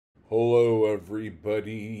Hello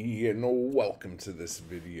everybody and welcome to this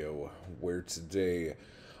video where today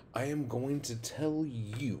I am going to tell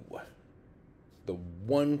you the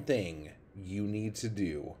one thing you need to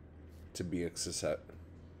do to be a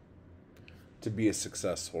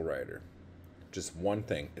successful writer. Just one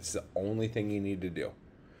thing. It's the only thing you need to do.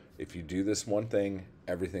 If you do this one thing,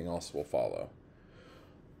 everything else will follow.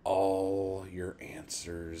 All your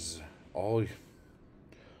answers, all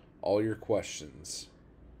your questions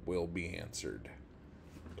will be answered.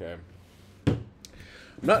 Okay? I'm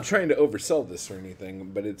not trying to oversell this or anything,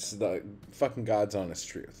 but it's the fucking God's honest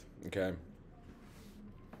truth. Okay?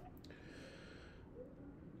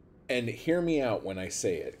 And hear me out when I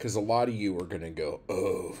say it, because a lot of you are going to go,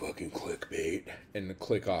 oh, fucking clickbait, and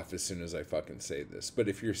click off as soon as I fucking say this. But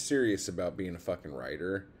if you're serious about being a fucking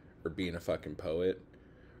writer, or being a fucking poet,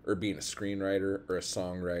 or being a screenwriter, or a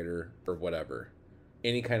songwriter, or whatever,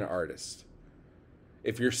 any kind of artist,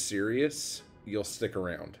 if you're serious, you'll stick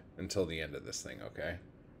around until the end of this thing, okay?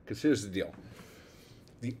 Because here's the deal.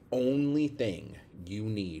 The only thing you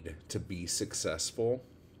need to be successful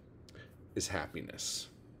is happiness.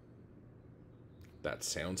 That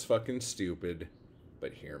sounds fucking stupid,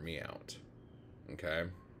 but hear me out, okay?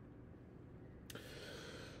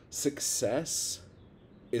 Success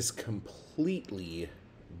is completely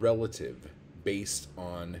relative based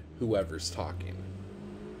on whoever's talking,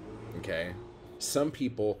 okay? Some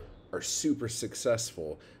people are super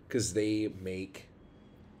successful because they make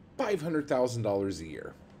 $500,000 a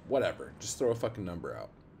year. Whatever. Just throw a fucking number out.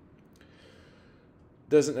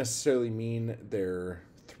 Doesn't necessarily mean they're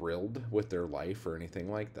thrilled with their life or anything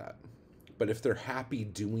like that. But if they're happy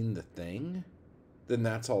doing the thing, then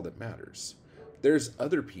that's all that matters. There's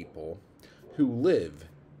other people who live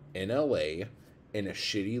in LA in a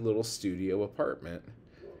shitty little studio apartment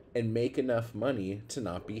and make enough money to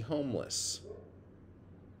not be homeless.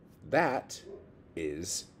 That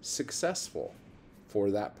is successful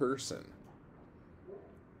for that person.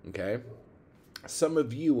 Okay? Some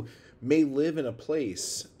of you may live in a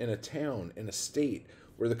place, in a town, in a state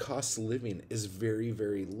where the cost of living is very,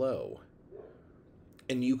 very low.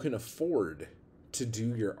 And you can afford to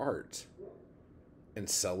do your art and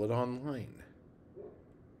sell it online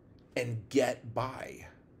and get by.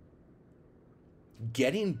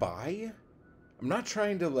 Getting by? I'm not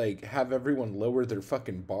trying to have everyone lower their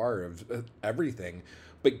fucking bar of everything,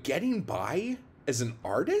 but getting by as an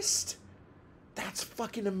artist? That's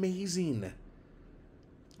fucking amazing.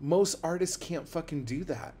 Most artists can't fucking do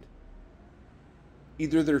that.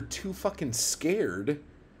 Either they're too fucking scared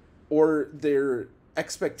or their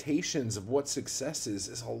expectations of what success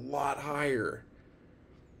is a lot higher.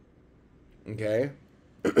 Okay?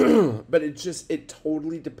 But it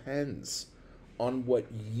totally depends on what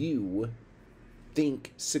you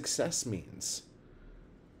think success means.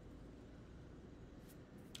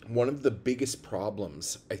 One of the biggest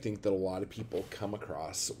problems I think that a lot of people come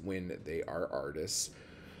across when they are artists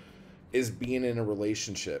is being in a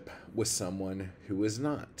relationship with someone who is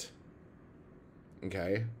not.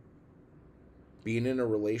 Okay? Being in a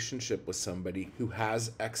relationship with somebody who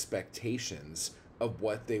has expectations of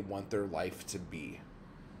what they want their life to be.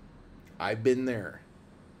 I've been there.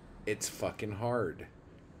 It's fucking hard.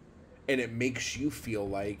 And it makes you feel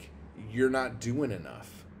like you're not doing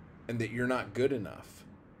enough and that you're not good enough.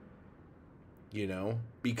 You know?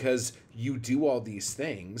 Because you do all these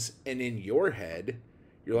things and in your head,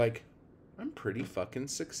 you're like, I'm pretty fucking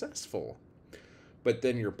successful. But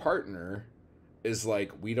then your partner is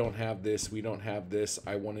like, we don't have this,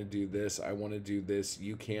 I want to do this,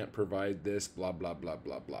 you can't provide this, blah, blah, blah,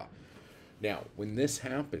 blah, blah. Now, when this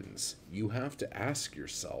happens, you have to ask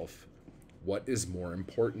yourself, what is more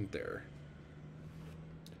important there?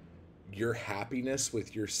 Your happiness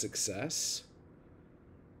with your success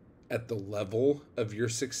at the level of your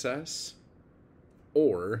success,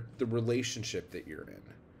 or the relationship that you're in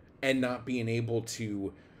and not being able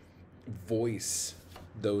to voice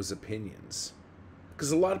those opinions?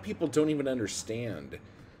 Because a lot of people don't even understand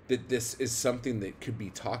that this is something that could be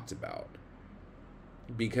talked about.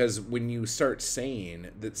 Because when you start saying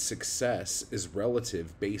that success is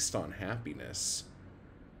relative based on happiness,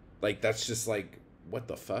 that's just what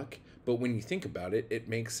the fuck? But when you think about it, it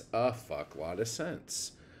makes a fuck lot of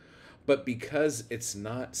sense. But because it's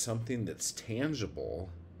not something that's tangible,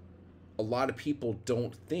 a lot of people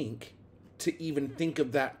don't think to even think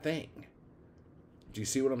of that thing. Do you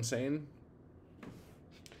see what I'm saying?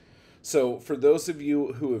 So for those of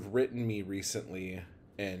you who have written me recently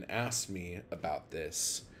and asked me about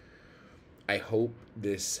this, I hope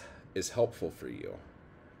this is helpful for you.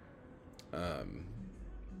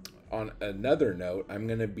 On another note, I'm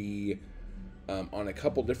going to be on a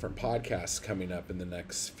couple different podcasts coming up in the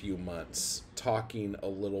next few months, talking a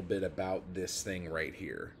little bit about this thing right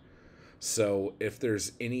here. So if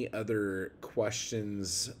there's any other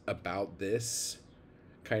questions about this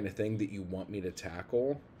kind of thing that you want me to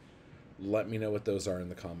tackle, let me know what those are in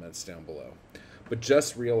the comments down below. But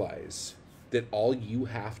just realize that all you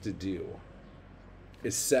have to do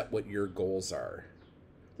is set what your goals are.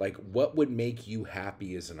 Like, what would make you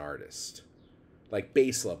happy as an artist? Like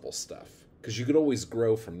base level stuff, because you could always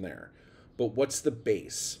grow from there. But what's the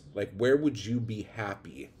base? Like, where would you be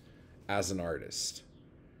happy as an artist?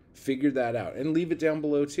 Figure that out and leave it down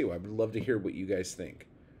below too. I would love to hear what you guys think.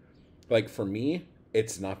 Like, for me,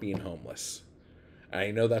 it's not being homeless.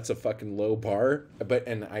 I know that's a fucking low bar, but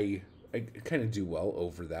I kind of do well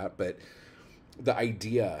over that. But the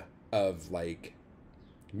idea of like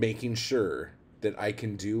making sure that I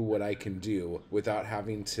can do what I can do without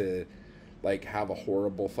having to like have a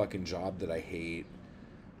horrible fucking job that I hate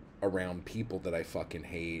around people that I fucking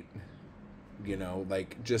hate, you know,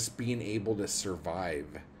 like just being able to survive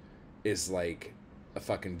is like a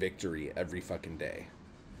fucking victory every fucking day.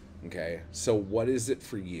 Okay? So what is it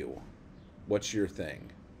for you? What's your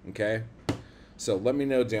thing? Okay? So let me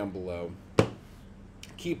know down below.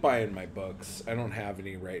 Keep buying my books. I don't have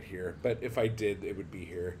any right here, but if I did, it would be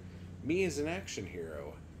here. Me as an action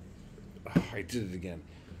hero. Oh, I did it again.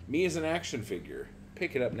 Me as an action figure.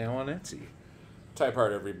 Pick it up now on Etsy. Type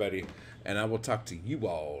hard, everybody, and I will talk to you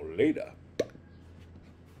all later.